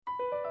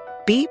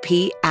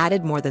BP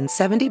added more than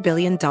 $70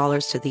 billion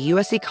to the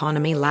U.S.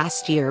 economy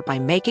last year by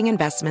making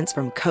investments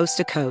from coast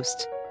to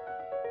coast.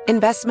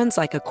 Investments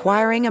like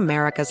acquiring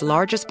America's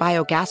largest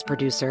biogas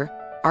producer,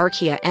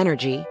 Archaea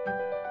Energy,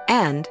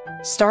 and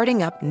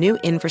starting up new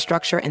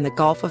infrastructure in the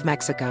Gulf of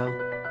Mexico.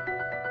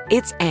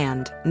 It's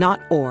and, not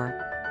or.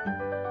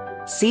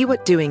 See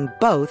what doing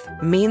both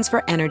means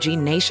for energy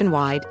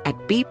nationwide at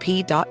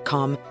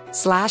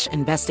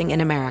bp.com/investing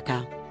in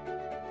America.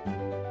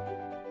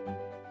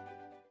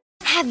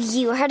 Have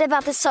you heard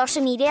about the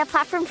social media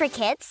platform for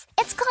kids?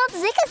 It's called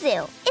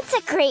Zigazoo. It's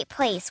a great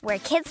place where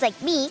kids like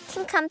me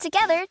can come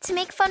together to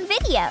make fun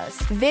videos.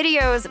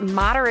 Videos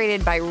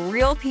moderated by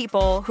real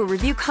people who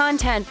review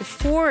content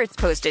before it's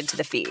posted to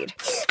the feed.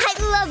 I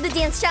love the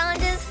dance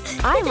challenges.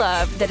 I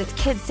love that it's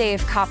Kid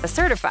Safe COPPA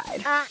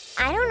certified.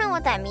 I don't know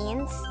what that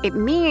means. It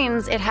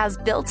means it has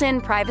built-in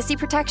privacy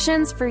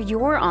protections for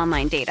your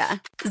online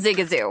data.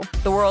 Zigazoo,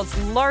 the world's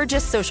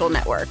largest social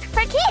network.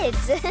 For kids.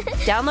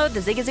 Download the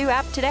Zigazoo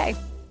app today.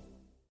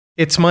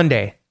 It's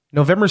Monday,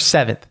 November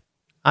 7th.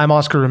 I'm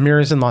Oscar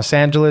Ramirez in Los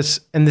Angeles,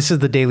 and this is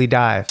the Daily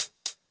Dive.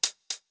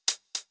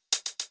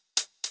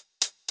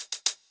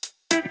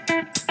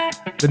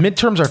 The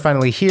midterms are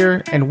finally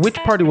here, and which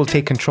party will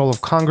take control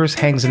of Congress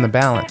hangs in the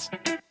balance.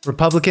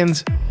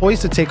 Republicans,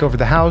 poised to take over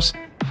the House,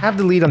 have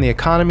the lead on the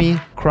economy,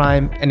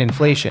 crime, and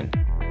inflation.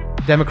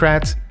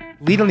 Democrats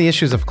lead on the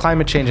issues of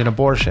climate change and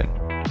abortion.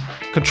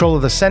 Control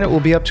of the Senate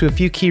will be up to a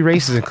few key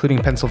races, including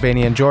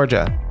Pennsylvania and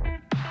Georgia.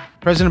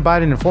 President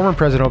Biden and former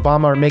President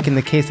Obama are making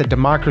the case that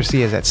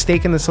democracy is at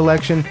stake in this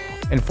election,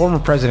 and former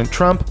President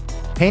Trump,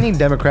 painting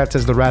Democrats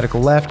as the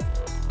radical left,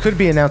 could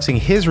be announcing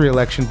his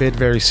re-election bid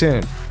very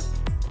soon.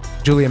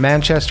 Julia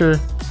Manchester,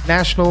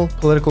 national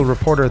political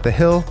reporter at The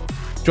Hill,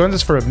 joins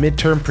us for a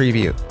midterm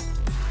preview.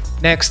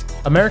 Next,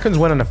 Americans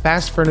went on a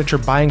fast furniture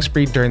buying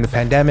spree during the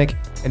pandemic,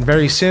 and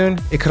very soon,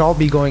 it could all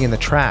be going in the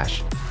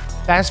trash.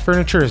 Fast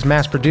furniture is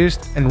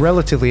mass-produced and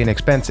relatively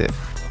inexpensive.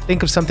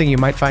 Think of something you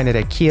might find at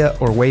IKEA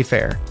or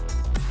Wayfair.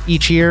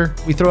 Each year,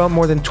 we throw out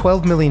more than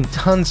 12 million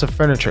tons of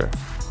furniture.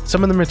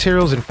 Some of the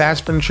materials in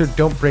fast furniture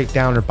don't break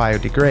down or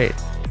biodegrade.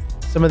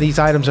 Some of these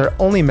items are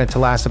only meant to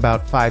last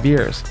about 5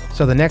 years,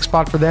 so the next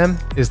spot for them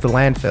is the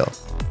landfill.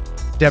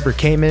 Deborah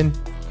Kamen,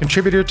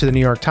 contributor to the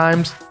New York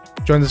Times,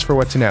 joins us for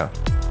What to Know.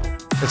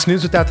 That's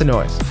news without the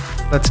noise.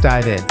 Let's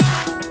dive in.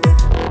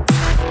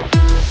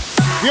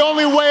 The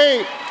only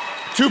way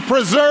to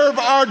preserve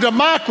our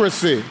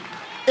democracy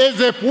is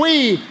if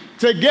we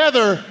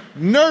together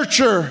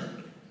nurture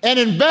and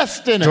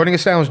invest in it. Joining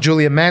us now is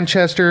Julia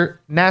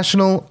Manchester,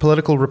 national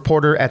political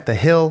reporter at The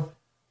Hill.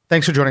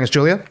 Thanks for joining us,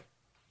 Julia.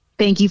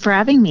 Thank you for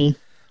having me.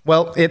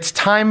 Well, it's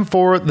time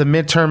for the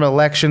midterm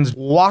elections.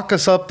 Walk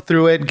us up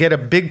through it, get a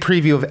big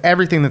preview of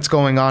everything that's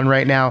going on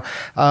right now.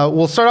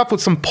 We'll start off with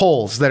some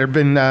polls that have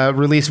been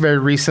released very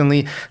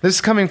recently. This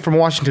is coming from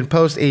Washington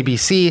Post,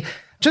 ABC.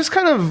 Just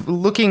kind of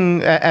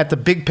looking at the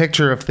big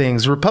picture of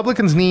things,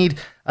 Republicans need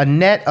a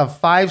net of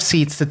 5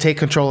 seats to take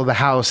control of the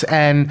House.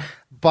 And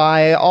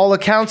by all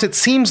accounts, it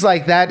seems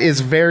like that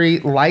is very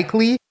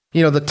likely.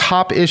 You know, the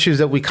top issues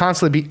that we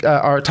constantly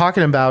are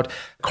talking about,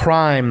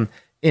 crime,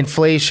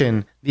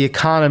 inflation, the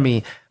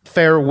economy,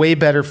 fare way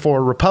better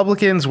for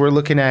Republicans. We're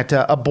looking at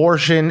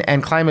abortion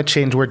and climate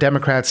change, where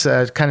Democrats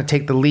kind of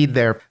take the lead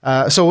there.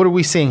 So what are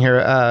we seeing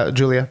here,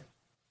 Julia?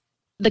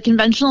 The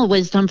conventional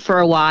wisdom for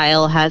a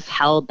while has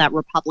held that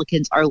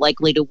Republicans are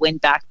likely to win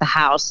back the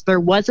House. There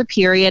was a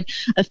period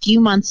a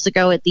few months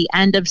ago at the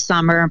end of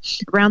summer,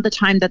 around the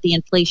time that the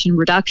Inflation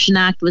Reduction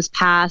Act was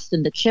passed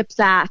and the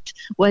CHIPS Act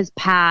was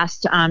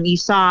passed. You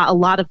saw a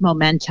lot of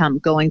momentum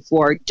going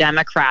for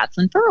Democrats.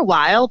 And for a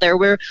while, there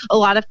were a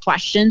lot of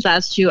questions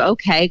as to,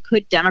 okay,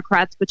 could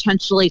Democrats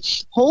potentially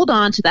hold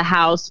on to the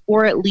House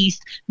or at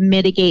least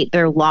mitigate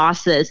their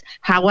losses?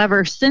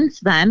 However, since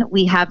then,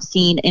 we have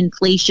seen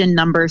inflation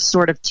numbers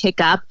sort of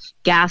tick up,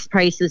 gas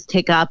prices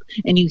tick up,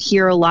 and you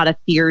hear a lot of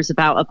fears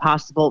about a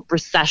possible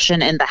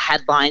recession in the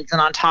headlines.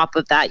 And on top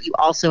of that, you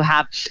also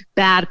have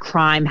bad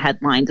crime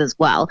headlines as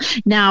well.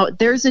 Now,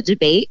 there's a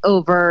debate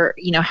over,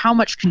 how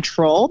much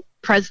control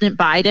President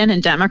Biden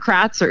and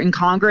Democrats or in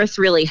Congress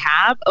really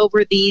have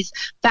over these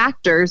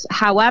factors.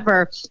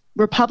 However,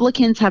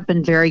 Republicans have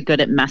been very good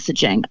at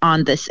messaging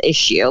on this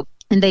issue.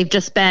 And they've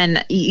just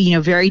been,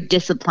 very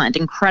disciplined,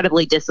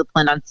 incredibly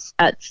disciplined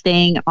at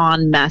staying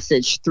on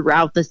message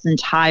throughout this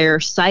entire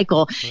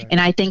cycle. Right.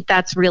 And I think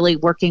that's really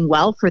working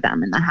well for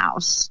them in the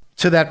House.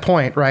 To that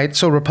point, right?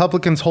 So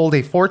Republicans hold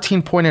a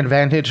 14-point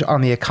advantage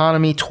on the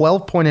economy,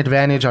 12-point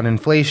advantage on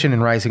inflation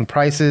and rising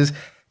prices,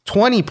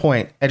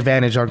 20-point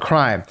advantage on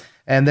crime.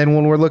 And then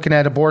when we're looking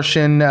at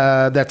abortion,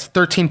 that's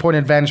 13-point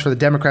advantage for the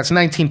Democrats,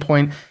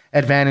 19-point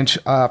advantage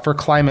for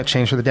climate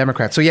change for the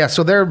Democrats.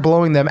 So they're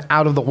blowing them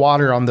out of the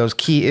water on those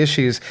key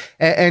issues.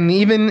 And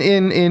even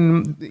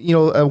in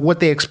what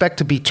they expect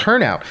to be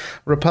turnout,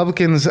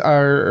 Republicans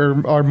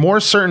are more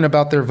certain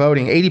about their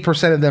voting.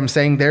 80% of them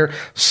saying they're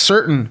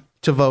certain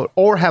to vote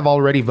or have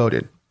already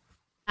voted.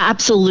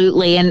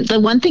 Absolutely. And the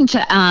one thing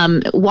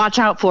to watch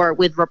out for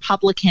with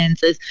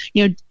Republicans is,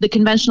 the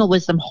conventional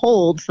wisdom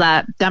holds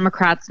that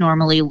Democrats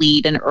normally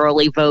lead in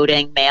early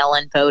voting,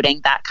 mail-in voting,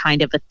 that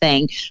kind of a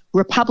thing.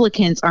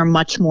 Republicans are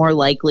much more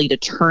likely to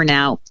turn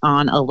out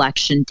on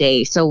election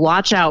day. So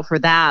watch out for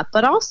that.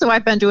 But also,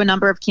 I've been to a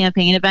number of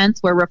campaign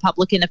events where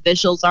Republican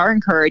officials are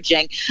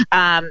encouraging,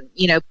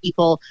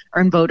 people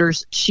and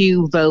voters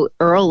to vote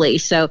early.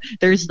 So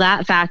there's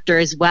that factor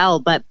as well.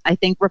 But I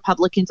think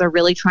Republicans are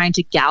really trying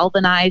to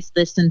galvanize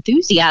this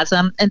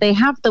enthusiasm, and they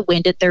have the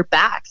wind at their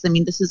backs. I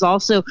mean, this is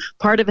also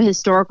part of a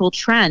historical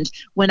trend.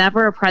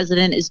 Whenever a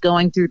president is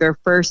going through their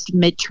first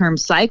midterm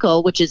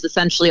cycle, which is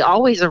essentially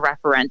always a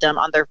referendum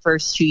on their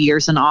first 2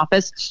 years in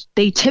office,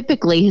 they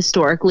typically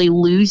historically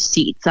lose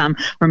seats.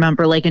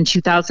 Remember, like in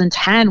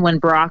 2010, when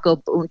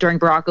during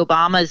Barack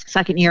Obama's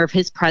second year of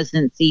his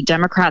presidency,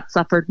 Democrats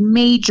suffered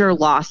major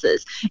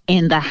losses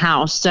in the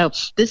House. So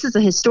this is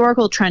a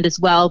historical trend as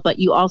well, but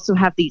you also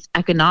have these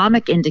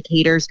economic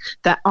indicators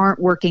that aren't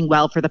working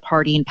well for the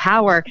party in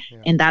power,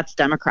 and that's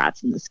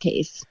Democrats in this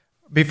case.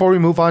 Before we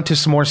move on to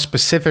some more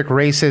specific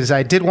races,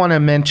 I did want to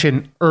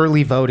mention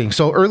early voting.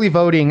 So early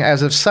voting,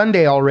 as of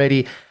Sunday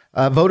already,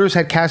 voters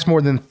had cast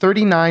more than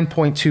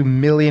 39.2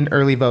 million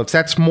early votes.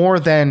 That's more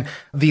than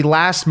the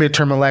last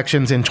midterm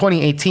elections in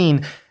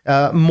 2018,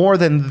 more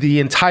than the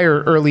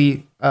entire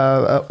early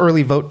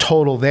vote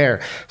total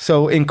there.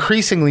 So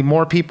increasingly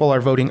more people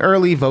are voting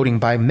early, voting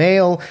by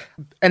mail.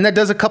 And that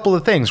does a couple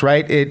of things,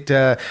 right? It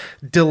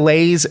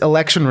delays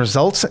election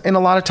results in a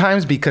lot of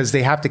times because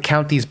they have to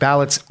count these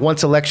ballots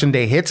once election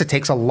day hits. It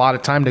takes a lot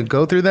of time to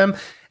go through them.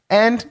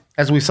 And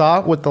as we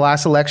saw with the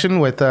last election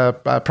with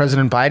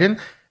President Biden,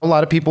 a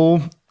lot of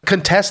people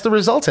contest the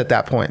results at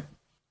that point.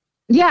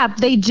 Yeah,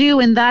 they do.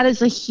 And that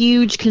is a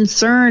huge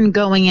concern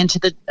going into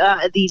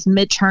these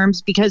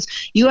midterms, because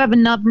you have a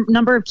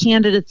number of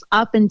candidates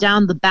up and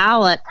down the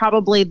ballot.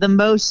 Probably the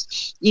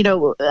most,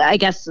 I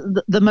guess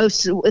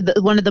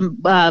one of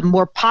the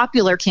more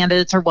popular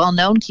candidates, or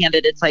well-known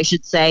candidates, I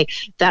should say,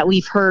 that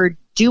we've heard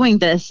doing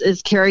this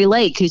is Carrie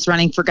Lake, who's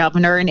running for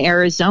governor in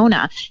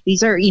Arizona.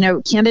 These are,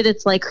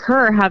 candidates like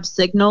her have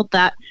signaled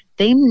that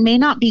they may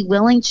not be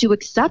willing to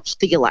accept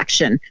the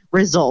election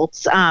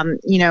results. And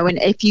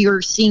if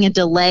you're seeing a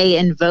delay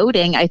in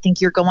voting, I think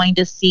you're going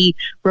to see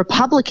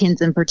Republicans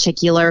in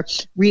particular,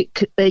 they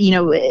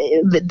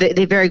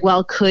very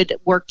well could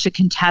work to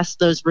contest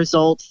those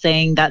results,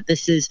 saying that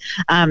this is,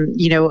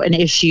 an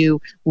issue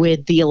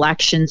with the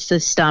election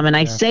system. And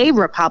I say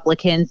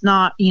Republicans,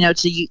 not,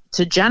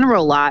 to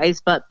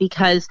generalize, but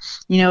because,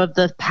 of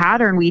the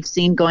pattern we've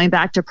seen going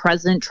back to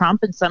President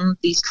Trump and some of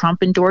these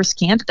Trump-endorsed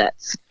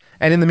candidates.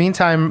 And in the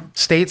meantime,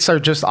 states are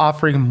just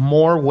offering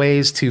more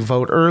ways to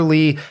vote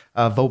early,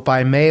 vote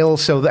by mail.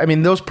 So, I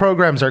mean, those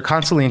programs are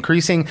constantly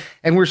increasing,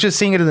 and we're just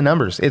seeing it in the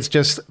numbers. It's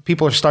just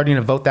people are starting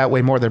to vote that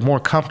way more. They're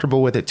more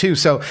comfortable with it, too.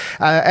 So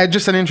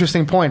just an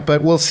interesting point,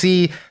 but we'll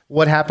see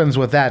what happens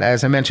with that.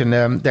 As I mentioned,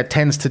 that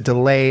tends to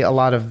delay a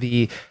lot of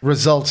the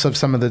results of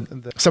some of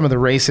the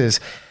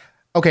races.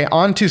 Okay,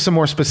 on to some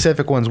more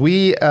specific ones.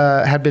 We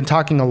have been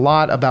talking a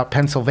lot about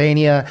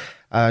Pennsylvania.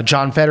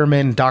 John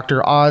Fetterman,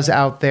 Dr. Oz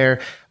out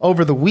there.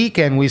 Over the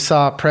weekend, we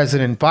saw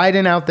President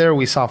Biden out there.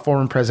 We saw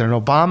former President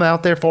Obama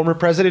out there, former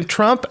President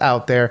Trump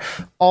out there,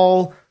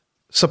 all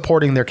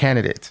supporting their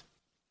candidates.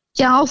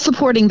 Yeah, all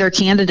supporting their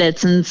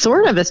candidates, and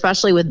sort of,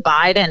 especially with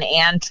Biden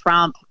and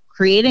Trump,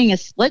 creating a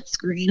split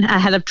screen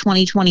ahead of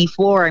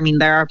 2024. I mean,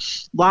 there are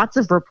lots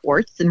of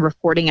reports and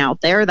reporting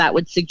out there that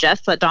would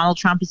suggest that Donald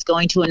Trump is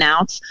going to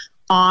announce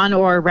on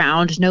or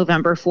around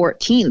November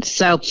 14th.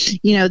 So,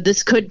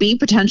 this could be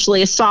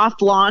potentially a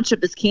soft launch of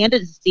his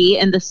candidacy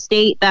in the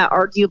state that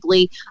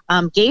arguably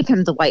gave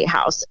him the White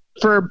House.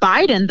 For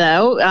Biden,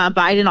 though,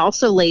 Biden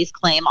also lays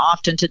claim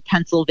often to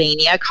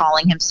Pennsylvania,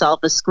 calling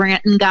himself a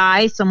Scranton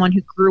guy, someone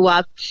who grew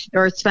up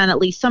or spent at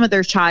least some of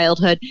their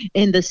childhood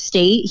in the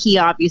state. He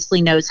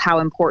obviously knows how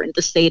important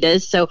the state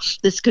is. So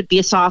this could be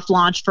a soft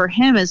launch for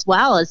him, as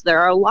well as there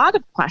are a lot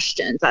of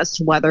questions as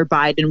to whether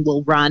Biden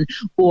will run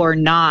or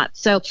not.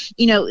 So,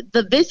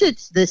 the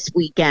visits this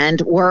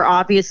weekend were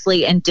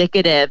obviously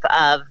indicative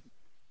of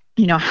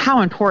how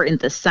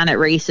important the Senate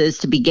race is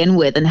to begin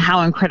with, and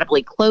how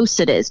incredibly close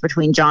it is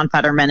between John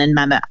Fetterman and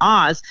Mehmet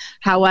Oz.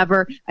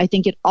 However, I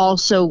think it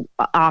also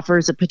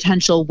offers a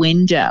potential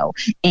window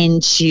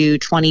into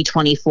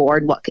 2024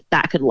 and what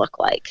that could look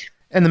like.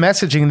 And the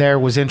messaging there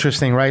was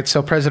interesting, right?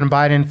 So President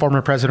Biden,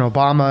 former President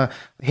Obama,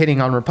 hitting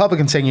on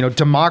Republicans, saying,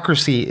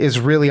 democracy is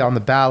really on the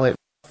ballot.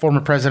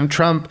 Former President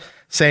Trump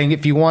saying,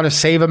 if you want to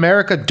save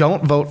America,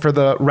 don't vote for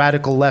the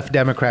radical left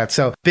Democrats.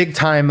 So big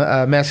time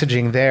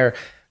messaging there.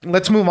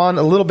 Let's move on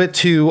a little bit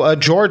to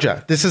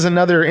Georgia. This is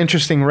another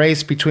interesting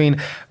race between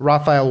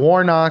Raphael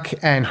Warnock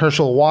and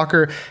Herschel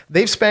Walker.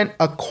 They've spent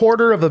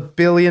 $250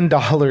 million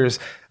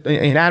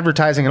in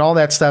advertising and all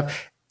that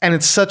stuff, and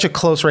it's such a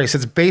close race.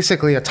 It's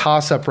basically a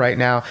toss-up right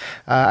now.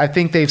 I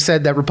think they've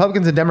said that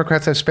Republicans and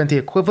Democrats have spent the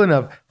equivalent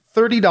of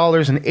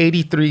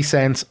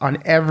 $30.83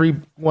 on every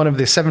one of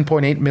the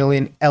 7.8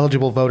 million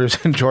eligible voters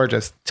in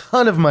Georgia.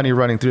 Ton of money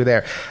running through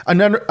there.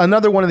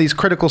 Another one of these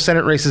critical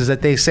Senate races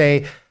that they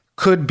say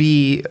could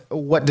be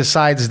what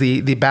decides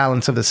the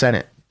balance of the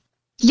Senate.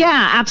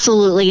 Yeah,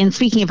 absolutely. And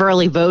speaking of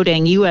early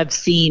voting, you have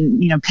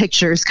seen,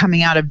 pictures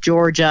coming out of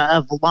Georgia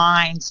of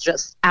lines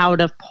just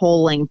out of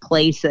polling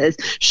places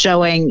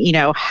showing,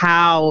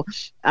 how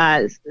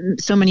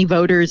so many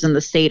voters in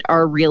the state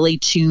are really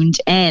tuned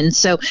in.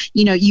 So,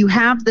 you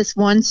have this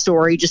one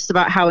story just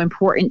about how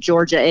important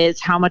Georgia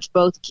is, how much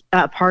both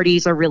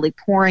parties are really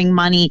pouring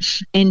money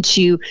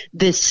into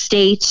this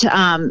state.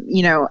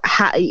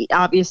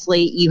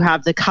 Obviously, you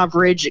have the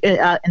coverage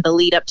in the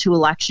lead up to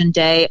Election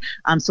Day,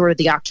 sort of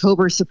the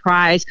October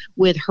surprise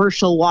with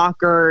Herschel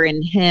Walker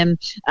and him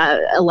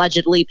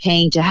allegedly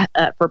paying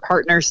for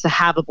partners to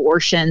have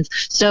abortions.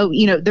 So,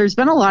 there's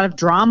been a lot of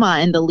drama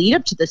in the lead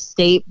up to the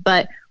state,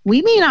 but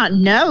we may not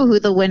know who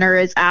the winner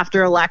is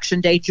after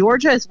Election Day.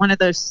 Georgia is one of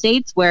those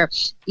states where,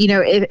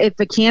 if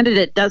a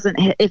candidate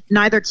if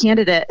neither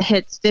candidate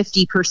hits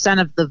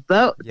 50% of the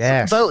vote,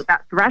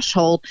 that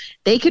threshold,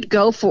 they could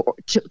go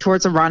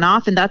towards a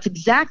runoff. And that's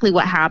exactly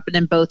what happened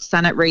in both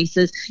Senate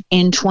races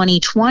in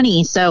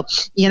 2020. So,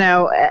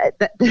 I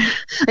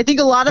think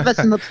a lot of us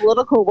in the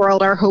political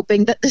world are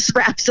hoping that this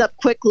wraps up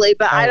quickly,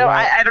 but I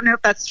don't know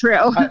if that's true.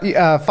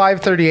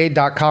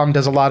 538.com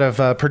does a lot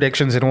of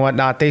predictions and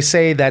whatnot. They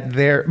say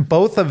that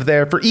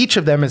for each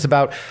of them is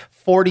about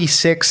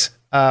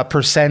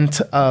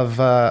 46%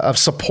 of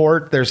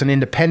support. There's an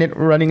independent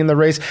running in the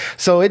race.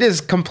 So it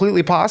is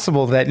completely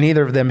possible that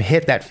neither of them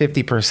hit that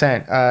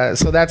 50%.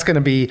 So that's going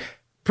to be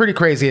pretty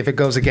crazy if it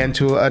goes again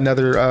to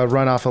another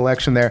runoff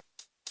election there.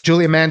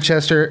 Julia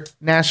Manchester,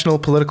 national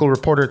political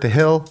reporter at The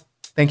Hill.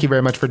 Thank you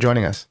very much for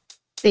joining us.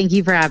 Thank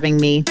you for having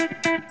me.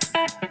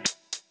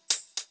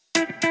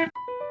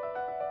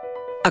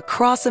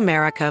 Across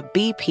America,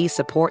 BP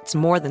supports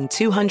more than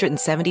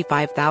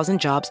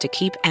 275,000 jobs to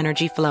keep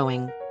energy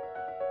flowing.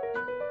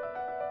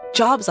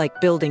 Jobs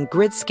like building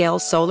grid-scale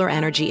solar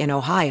energy in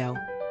Ohio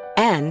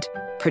and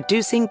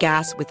producing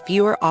gas with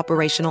fewer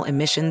operational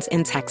emissions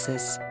in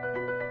Texas.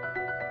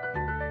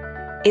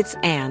 It's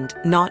and,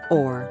 not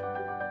or.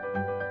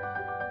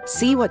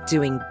 See what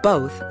doing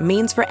both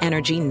means for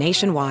energy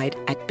nationwide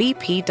at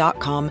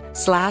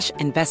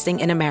bp.com/investing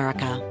in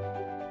America.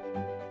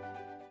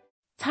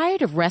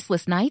 Tired of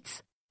restless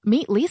nights?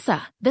 Meet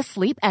Lisa, the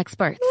sleep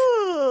experts.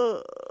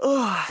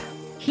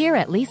 Here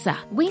at Lisa,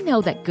 we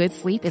know that good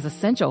sleep is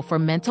essential for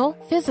mental,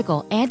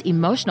 physical, and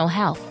emotional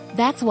health.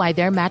 That's why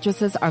their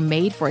mattresses are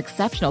made for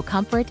exceptional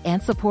comfort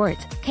and support,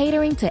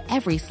 catering to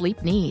every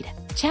sleep need.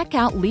 Check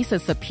out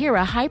Lisa's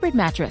Sapira Hybrid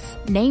Mattress,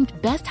 named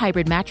Best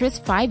Hybrid Mattress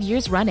 5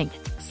 years running.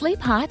 Sleep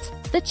hot?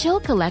 The Chill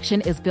Collection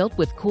is built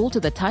with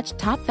cool-to-the-touch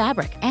top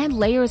fabric and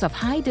layers of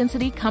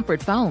high-density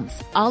comfort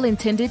foams, all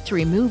intended to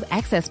remove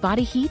excess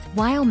body heat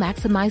while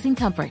maximizing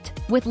comfort.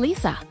 With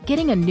Lisa,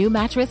 getting a new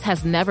mattress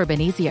has never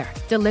been easier.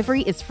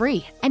 Delivery is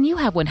free, and you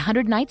have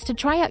 100 nights to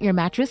try out your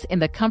mattress in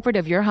the comfort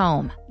of your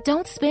home.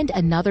 Don't spend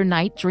another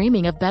night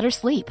dreaming of better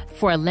sleep.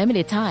 For a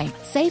limited time,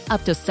 save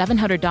up to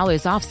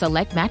 $700 off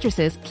select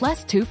mattresses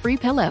plus 2 free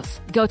pillows.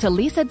 Go to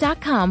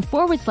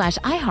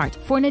lisa.com/iHeart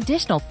for an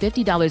additional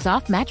 $50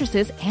 off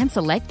mattresses and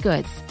select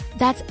goods.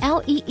 That's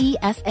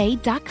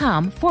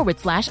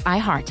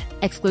LEESA.com/iHeart.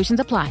 Exclusions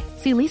apply.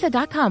 See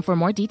lisa.com for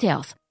more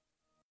details.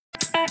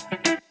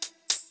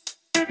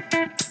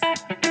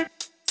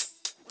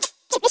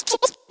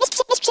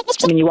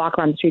 When you walk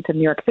around the streets of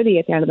New York City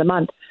at the end of the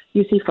month,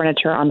 you see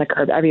furniture on the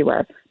curb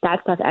everywhere. That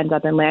stuff ends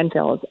up in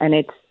landfills, and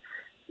it's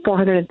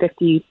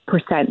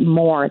 450%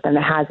 more than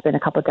it has been a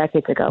couple of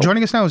decades ago.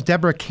 Joining us now is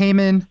Deborah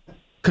Kamen,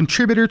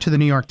 contributor to the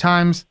New York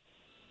Times.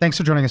 Thanks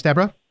for joining us,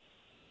 Deborah.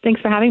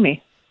 Thanks for having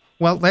me.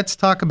 Well, let's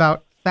talk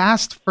about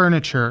fast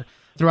furniture.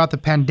 Throughout the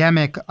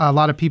pandemic, a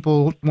lot of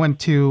people went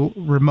to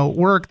remote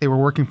work. They were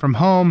working from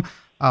home.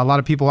 A lot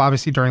of people,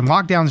 obviously, during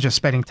lockdowns, just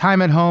spending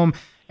time at home.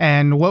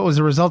 And what was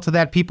the result of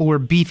that? People were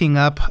beefing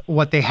up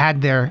what they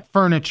had there,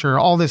 furniture,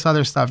 all this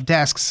other stuff,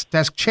 desks,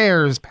 desk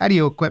chairs,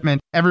 patio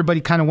equipment. Everybody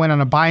kind of went on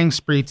a buying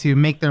spree to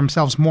make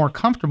themselves more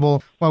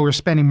comfortable while we're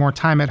spending more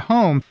time at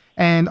home.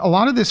 And a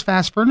lot of this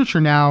fast furniture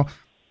now,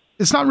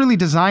 it's not really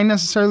designed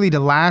necessarily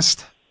to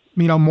last,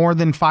 more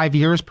than 5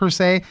 years per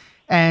se.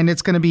 And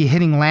it's going to be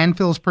hitting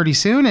landfills pretty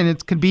soon, and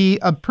it could be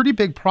a pretty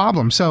big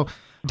problem. So,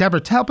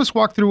 Deborah, to help us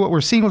walk through what we're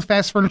seeing with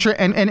fast furniture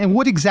and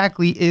what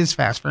exactly is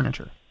fast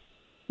furniture?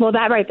 Well,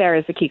 that right there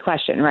is the key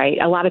question, right?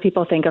 A lot of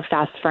people think of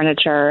fast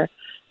furniture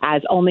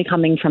as only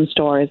coming from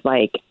stores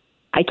like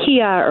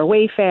IKEA or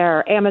Wayfair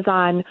or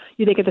Amazon.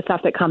 You think of the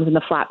stuff that comes in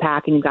the flat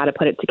pack and you've got to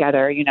put it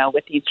together,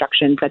 with the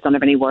instructions that don't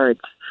have any words.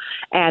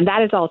 And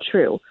that is all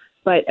true.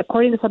 But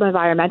according to some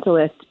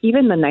environmentalists,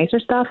 even the nicer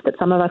stuff that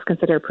some of us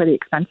consider pretty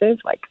expensive,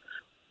 like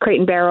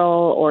Crate &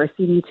 Barrel or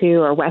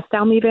CD2 or West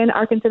Elm even,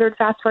 are considered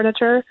fast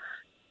furniture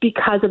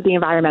because of the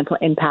environmental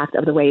impact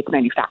of the way it's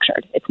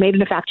manufactured. It's made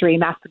in a factory,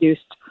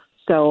 mass-produced,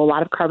 so a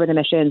lot of carbon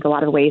emissions, a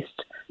lot of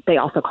waste. They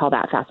also call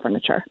that fast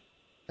furniture.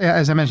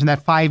 as I mentioned,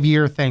 that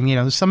 5-year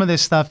thing. Some of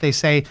this stuff they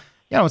say,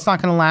 it's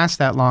not going to last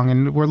that long,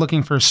 and we're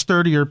looking for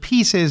sturdier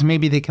pieces.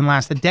 Maybe they can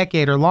last a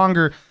decade or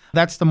longer.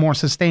 That's the more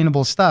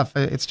sustainable stuff.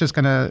 It's just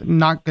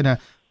not going to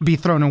be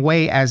thrown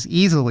away as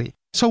easily.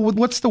 So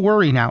what's the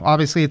worry now?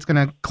 Obviously, it's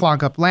going to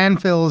clog up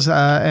landfills,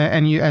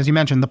 and as you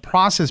mentioned, the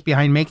process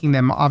behind making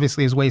them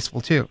obviously is wasteful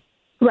too.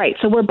 Right.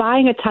 So we're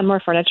buying a ton more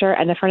furniture,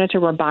 and the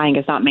furniture we're buying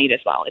is not made as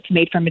well. It's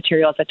made from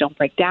materials that don't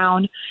break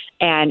down.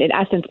 And in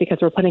essence, because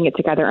we're putting it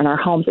together in our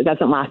homes, it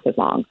doesn't last as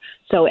long.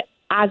 So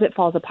as it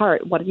falls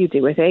apart, what do you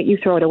do with it? You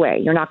throw it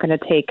away. You're not going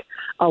to take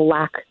a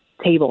lac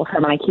table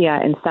from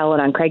IKEA and sell it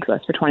on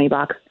Craigslist for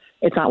 $20.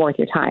 It's not worth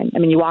your time. I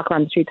mean, you walk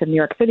around the streets of New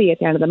York City at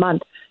the end of the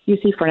month, you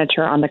see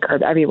furniture on the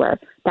curb everywhere.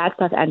 That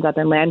stuff ends up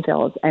in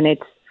landfills, and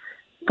it's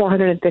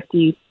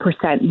 450%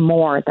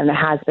 more than it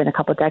has been a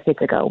couple of decades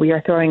ago. We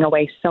are throwing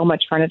away so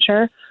much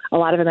furniture. A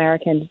lot of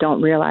Americans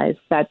don't realize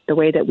that the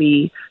way that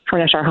we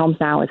furnish our homes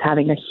now is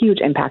having a huge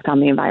impact on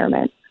the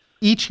environment.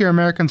 Each year,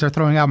 Americans are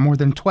throwing out more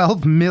than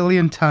 12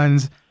 million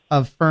tons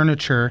of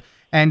furniture,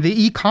 and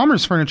the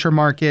e-commerce furniture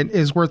market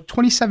is worth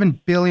 $27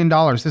 billion.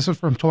 This is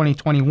from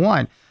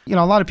 2021.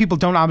 A lot of people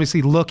don't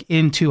obviously look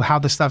into how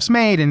the stuff's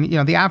made and,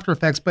 the after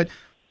effects, but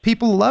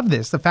people love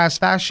this. The fast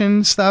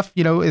fashion stuff,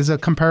 is a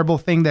comparable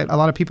thing that a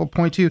lot of people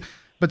point to.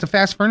 But the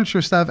fast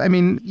furniture stuff,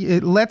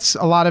 it lets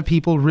a lot of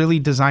people really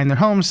design their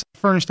homes,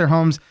 furnish their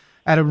homes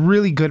at a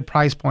really good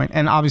price point.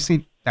 And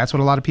obviously, that's what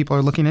a lot of people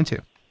are looking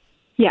into.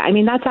 Yeah,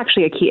 that's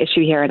actually a key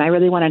issue here, and I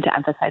really wanted to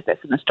emphasize this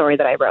in the story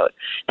that I wrote.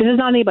 This is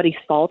not anybody's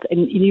fault,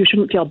 and you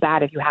shouldn't feel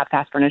bad if you have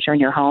fast furniture in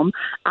your home.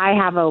 I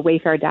have a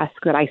Wayfair desk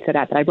that I sit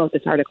at that I wrote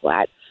this article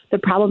at. The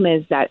problem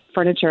is that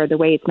furniture, the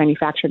way it's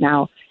manufactured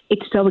now,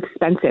 it's so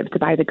expensive to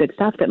buy the good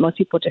stuff that most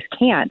people just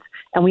can't.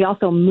 And we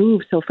also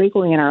move so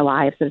frequently in our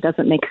lives that it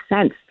doesn't make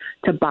sense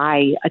to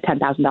buy a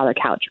 $10,000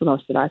 couch for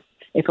most of us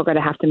if we're going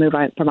to have to move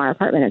on from our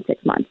apartment in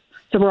 6 months.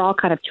 So we're all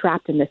kind of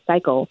trapped in this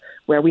cycle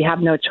where we have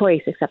no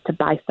choice except to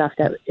buy stuff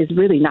that is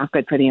really not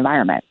good for the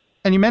environment.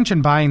 And you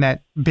mentioned buying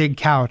that big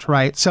couch,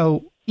 right?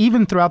 So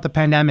even throughout the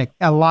pandemic,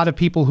 a lot of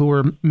people who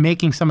were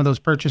making some of those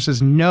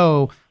purchases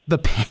know the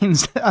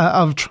pains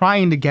of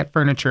trying to get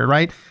furniture,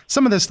 right?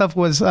 Some of this stuff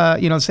was,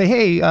 say,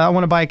 hey, I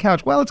want to buy a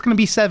couch. Well, it's going to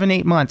be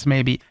 7-8 months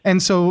maybe.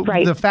 And so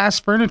the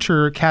fast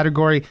furniture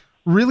category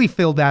really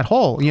filled that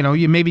hole.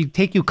 You maybe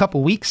take you a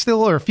couple weeks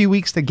still or a few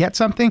weeks to get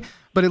something,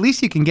 but at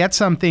least you can get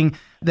something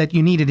that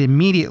you needed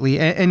immediately.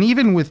 And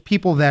even with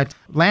people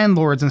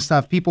landlords and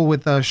stuff, people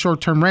with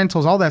short-term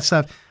rentals, all that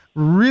stuff,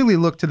 really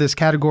look to this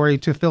category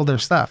to fill their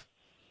stuff.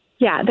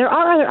 Yeah, there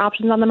are other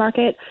options on the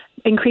market.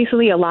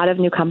 Increasingly, a lot of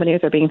new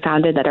companies are being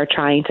founded that are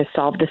trying to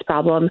solve this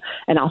problem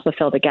and also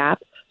fill the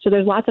gap. So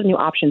there's lots of new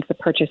options to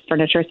purchase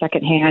furniture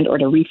secondhand or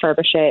to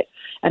refurbish it.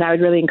 And I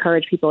would really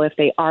encourage people, if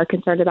they are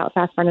concerned about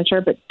fast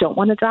furniture but don't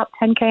want to drop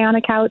 $10K on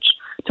a couch,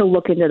 to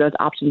look into those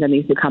options in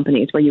these new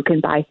companies where you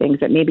can buy things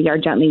that maybe are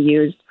gently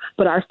used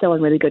but are still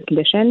in really good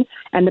condition.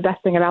 And the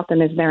best thing about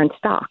them is they're in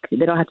stock.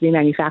 They don't have to be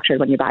manufactured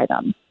when you buy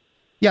them.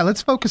 Yeah,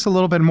 let's focus a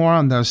little bit more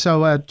on those.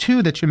 So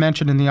two that you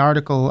mentioned in the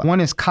article, one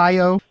is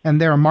Kayo,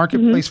 and they're a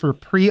marketplace for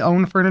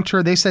pre-owned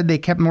furniture. They said they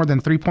kept more than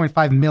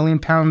 3.5 million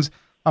pounds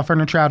of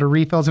furniture out of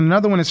refills. And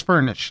another one is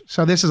Furnish.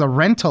 So this is a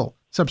rental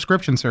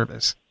subscription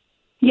service.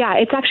 Yeah,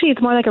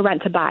 it's more like a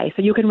rent to buy.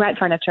 So you can rent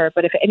furniture,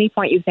 but if at any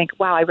point you think,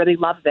 wow, I really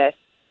love this,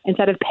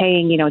 instead of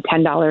paying,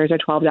 $10 or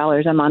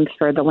 $12 a month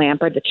for the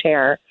lamp or the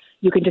chair,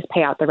 you can just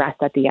pay out the rest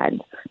at the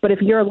end. But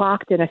if you're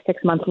locked in a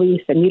 6-month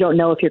lease and you don't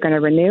know if you're going to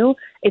renew,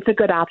 it's a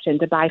good option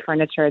to buy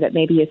furniture that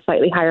maybe is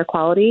slightly higher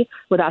quality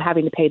without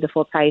having to pay the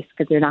full price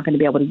because you're not going to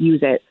be able to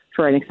use it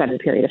for an extended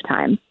period of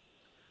time.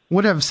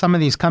 What have some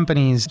of these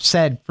companies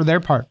said for their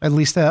part, at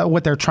least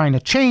what they're trying to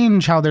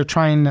change, how they're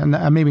trying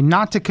maybe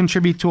not to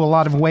contribute to a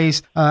lot of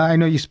waste? I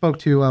know you spoke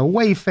to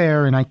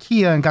Wayfair and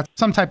IKEA and got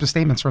some type of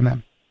statements from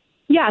them.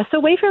 Yeah,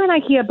 so Wayfair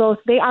and IKEA both,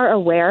 they are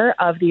aware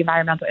of the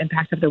environmental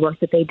impact of the work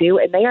that they do,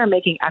 and they are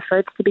making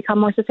efforts to become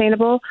more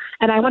sustainable.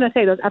 And I want to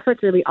say those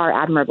efforts really are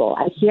admirable.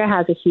 IKEA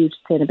has a huge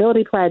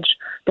sustainability pledge.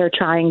 They're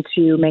trying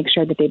to make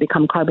sure that they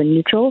become carbon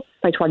neutral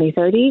by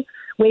 2030.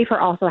 Wayfair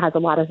also has a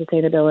lot of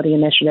sustainability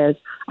initiatives.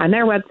 On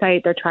their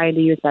website, they're trying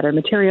to use better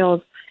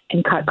materials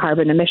and cut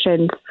carbon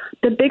emissions.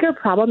 The bigger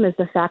problem is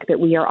the fact that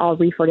we are all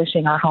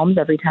refurnishing our homes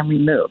every time we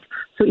move.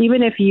 So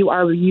even if you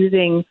are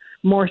using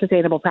more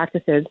sustainable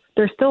practices,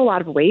 there's still a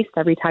lot of waste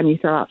every time you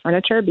throw out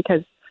furniture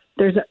because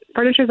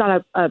furniture is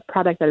not a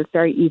product that is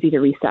very easy to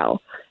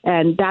resell.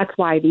 And that's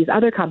why these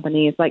other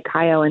companies like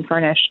Kayo and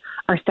Furnish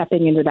are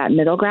stepping into that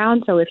middle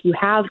ground. So if you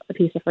have a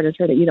piece of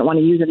furniture that you don't want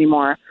to use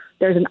anymore,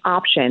 there's an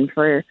option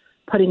for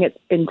putting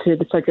it into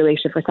the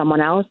circulation for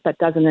someone else that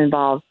doesn't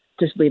involve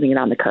just leaving it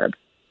on the curb.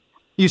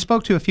 You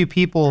spoke to a few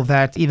people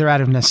that either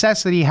out of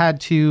necessity had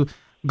to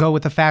go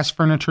with the fast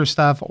furniture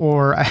stuff,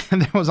 or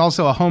there was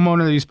also a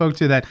homeowner that you spoke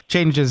to that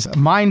changed his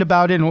mind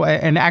about it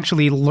and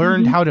actually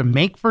learned how to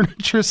make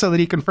furniture so that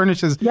he can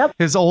furnish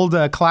his old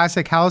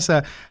classic house.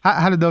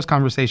 How did those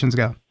conversations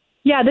go?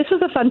 Yeah, this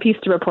was a fun piece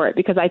to report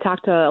because I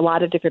talked to a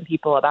lot of different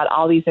people about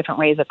all these different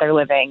ways that they're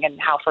living and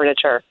how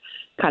furniture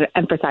kind of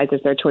emphasizes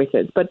their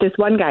choices. But this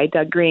one guy,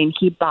 Doug Green,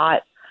 he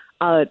bought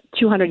a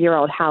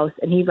 200-year-old house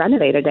and he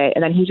renovated it.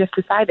 And then he just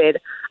decided,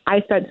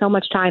 I spent so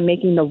much time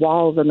making the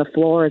walls and the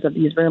floors of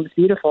these rooms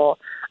beautiful.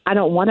 I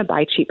don't want to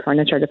buy cheap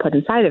furniture to put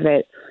inside of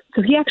it.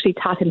 So he actually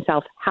taught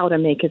himself how to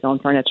make his own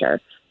furniture.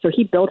 So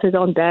he built his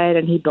own bed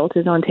and he built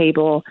his own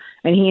table,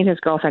 and he and his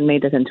girlfriend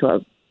made this into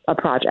a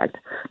project.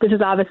 This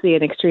is obviously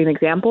an extreme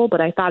example,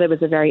 but I thought it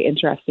was a very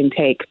interesting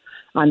take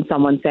on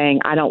someone saying,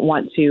 I don't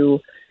want to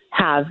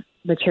have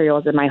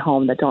materials in my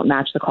home that don't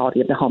match the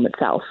quality of the home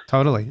itself.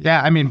 Totally.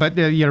 Yeah. I mean, but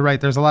you're right.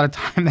 There's a lot of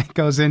time that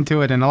goes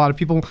into it, and a lot of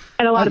people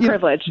and a lot of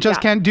privilege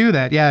just can't do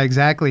that. Yeah,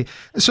 exactly.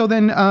 So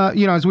then,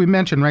 as we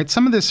mentioned, right,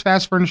 some of this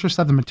fast furniture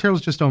stuff, the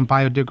materials just don't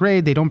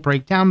biodegrade. They don't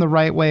break down the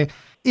right way.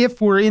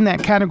 If we're in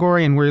that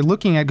category and we're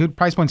looking at good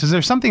price points, is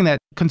there something that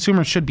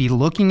consumers should be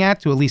looking at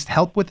to at least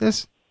help with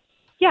this?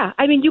 Yeah,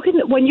 I mean, you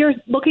can, when you're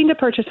looking to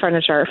purchase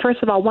furniture,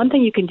 first of all, one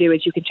thing you can do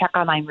is you can check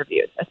online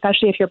reviews,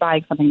 especially if you're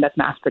buying something that's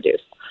mass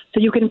produced. So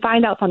you can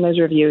find out from those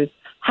reviews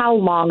how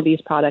long these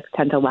products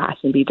tend to last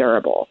and be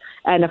durable.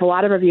 And if a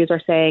lot of reviews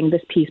are saying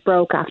this piece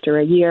broke after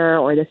a year,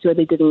 or this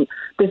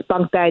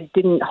bunk bed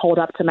didn't hold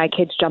up to my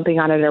kids jumping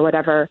on it or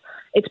whatever,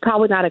 it's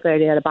probably not a good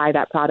idea to buy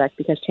that product,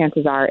 because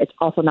chances are it's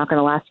also not going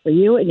to last for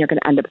you and you're going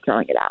to end up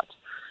throwing it out.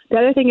 The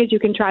other thing is you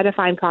can try to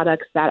find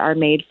products that are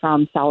made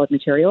from solid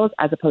materials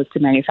as opposed to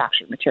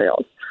manufactured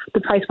materials.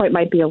 The price point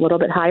might be a little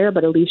bit higher,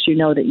 but at least you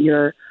know that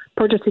you're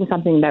purchasing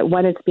something that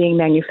when it's being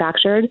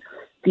manufactured,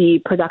 the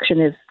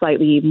production is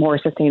slightly more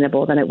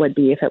sustainable than it would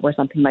be if it were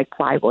something like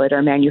plywood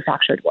or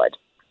manufactured wood.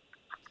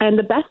 And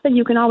the best thing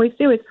you can always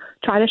do is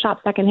try to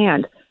shop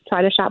secondhand.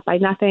 Try to shop by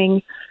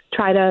nothing.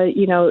 Try to,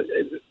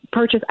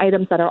 purchase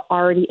items that are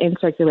already in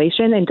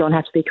circulation and don't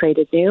have to be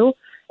created new.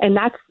 And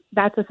that's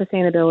a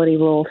sustainability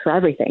rule for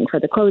everything. For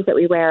the clothes that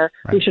we wear,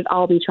 right, we should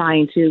all be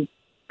trying to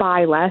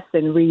buy less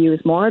and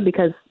reuse more,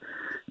 because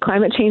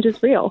climate change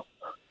is real.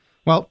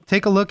 Well,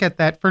 take a look at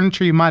that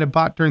furniture you might have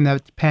bought during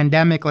the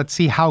pandemic. Let's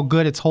see how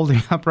good it's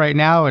holding up right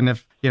now. And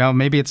if,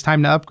 maybe it's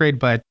time to upgrade,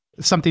 but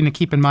something to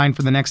keep in mind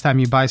for the next time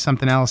you buy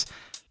something else.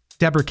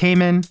 Deborah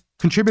Kamen,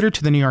 contributor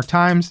to the New York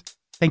Times,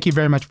 thank you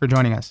very much for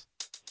joining us.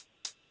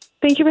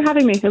 Thank you for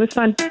having me. It was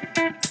fun.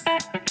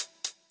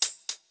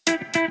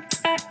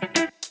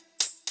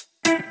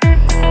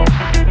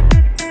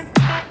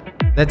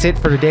 That's it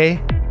for today.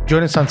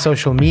 Join us on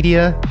social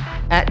media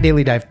at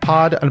Daily Dive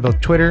Pod on both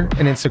Twitter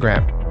and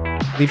Instagram.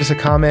 Leave us a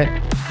comment,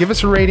 give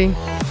us a rating,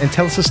 and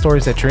tell us the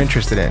stories that you're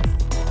interested in.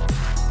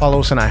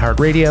 Follow us on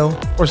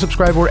iHeartRadio or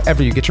subscribe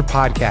wherever you get your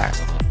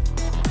podcast.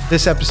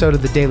 This episode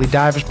of The Daily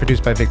Dive is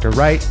produced by Victor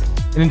Wright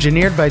and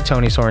engineered by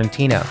Tony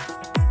Sorrentino.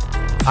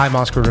 I'm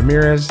Oscar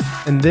Ramirez,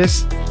 and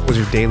this was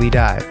your Daily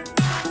Dive.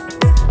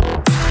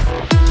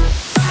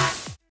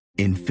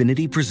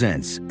 Infiniti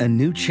presents a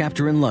new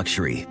chapter in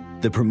luxury,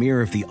 the premiere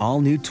of the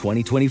all-new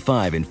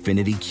 2025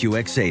 Infiniti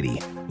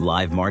QX80,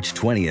 live March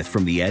 20th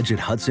from the Edge at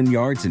Hudson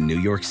Yards in New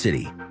York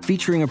City,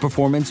 featuring a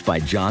performance by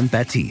John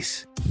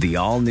Batiste. The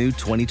all-new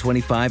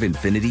 2025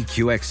 Infiniti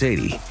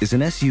QX80 is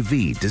an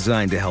SUV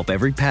designed to help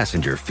every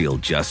passenger feel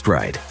just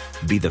right.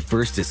 Be the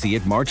first to see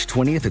it March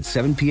 20th at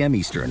 7 p.m.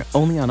 Eastern,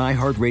 only on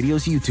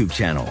iHeartRadio's YouTube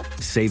channel.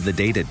 Save the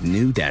date at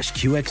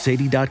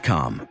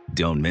new-QX80.com.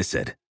 Don't miss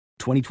it.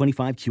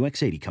 2025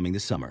 QX80 coming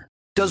this summer.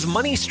 Does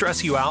money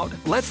stress you out?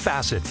 Let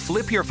Facet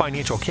flip your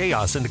financial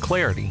chaos into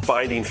clarity.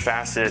 Finding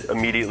Facet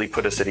immediately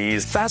put us at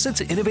ease. Facet's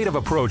innovative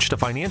approach to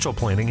financial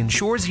planning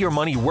ensures your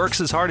money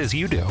works as hard as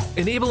you do,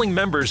 enabling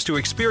members to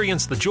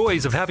experience the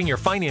joys of having your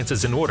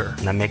finances in order.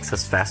 And that makes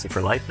us Facet for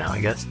life now,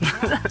 I guess.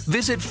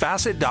 Visit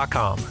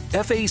Facet.com,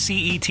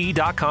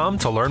 FACET.com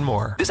to learn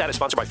more. This ad is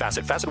sponsored by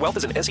Facet. Facet Wealth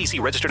is an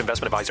SEC registered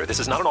investment advisor. This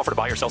is not an offer to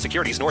buy or sell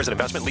securities, nor is it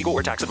investment, legal,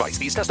 or tax advice.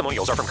 These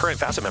testimonials are from current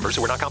Facet members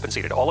who are not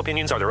compensated. All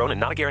opinions are their own and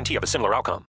not a guarantee of a similar outcome.